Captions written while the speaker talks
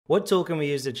What tool can we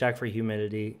use to check for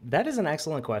humidity? That is an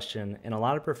excellent question, and a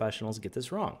lot of professionals get this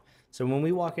wrong. So when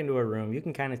we walk into a room, you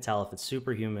can kind of tell if it's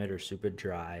super humid or super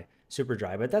dry,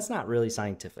 but that's not really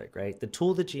scientific, right? The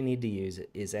tool that you need to use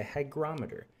is a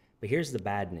hygrometer. But here's the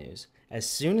bad news. As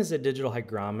soon as a digital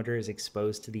hygrometer is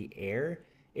exposed to the air,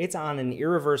 it's on an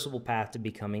irreversible path to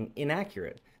becoming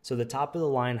inaccurate. So the top of the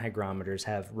line hygrometers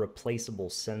have replaceable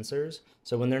sensors.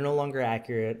 So when they're no longer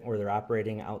accurate or they're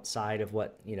operating outside of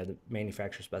what the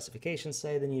manufacturer specifications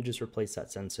say, then you just replace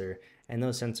that sensor. And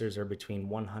those sensors are between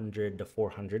 $100 to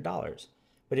 $400.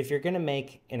 But if you're going to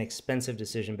make an expensive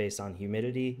decision based on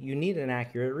humidity, you need an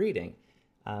accurate reading.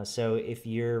 So if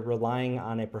you're relying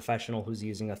on a professional who's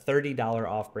using a $30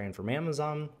 off-brand from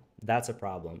Amazon, that's a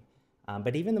problem.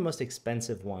 But even the most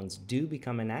expensive ones do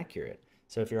become inaccurate.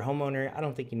 So if you're a homeowner, I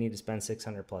don't think you need to spend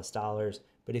 $600 plus.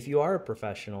 But if you are a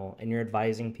professional and you're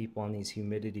advising people on these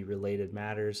humidity related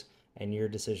matters and your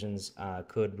decisions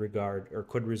could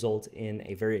result in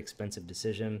a very expensive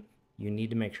decision, you need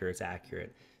to make sure it's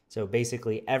accurate. So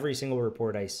basically every single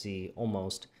report I see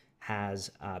almost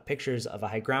has pictures of a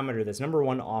hygrometer that's number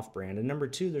one off-brand, and number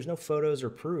two, there's no photos or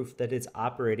proof that it's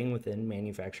operating within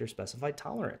manufacturer specified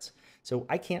tolerance. So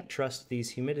I can't trust these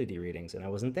humidity readings, and I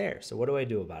wasn't there. So what do I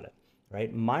do about it,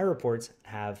 right? My reports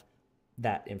have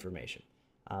that information,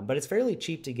 but it's fairly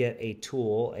cheap to get a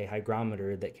tool, a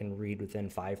hygrometer that can read within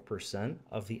 5%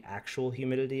 of the actual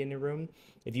humidity in your room.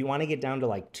 If you want to get down to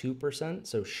like 2%,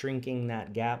 so shrinking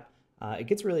that gap, it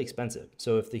gets really expensive.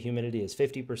 So if the humidity is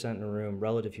 50% in a room,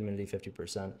 relative humidity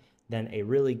 50%, then a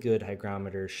really good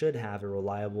hygrometer should have a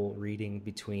reliable reading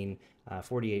between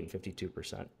 48 and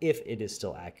 52% if it is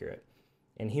still accurate.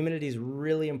 And humidity is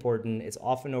really important. It's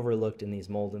often overlooked in these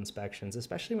mold inspections,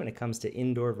 especially when it comes to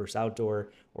indoor versus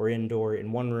outdoor, or indoor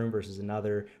in one room versus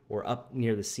another, or up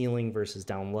near the ceiling versus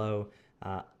down low,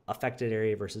 affected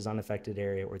area versus unaffected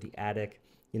area, or the attic.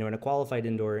 And a qualified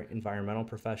indoor environmental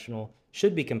professional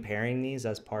should be comparing these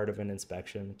as part of an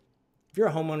inspection. If you're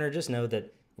a homeowner, just know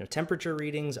that temperature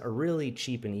readings are really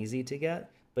cheap and easy to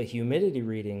get, but humidity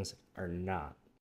readings are not.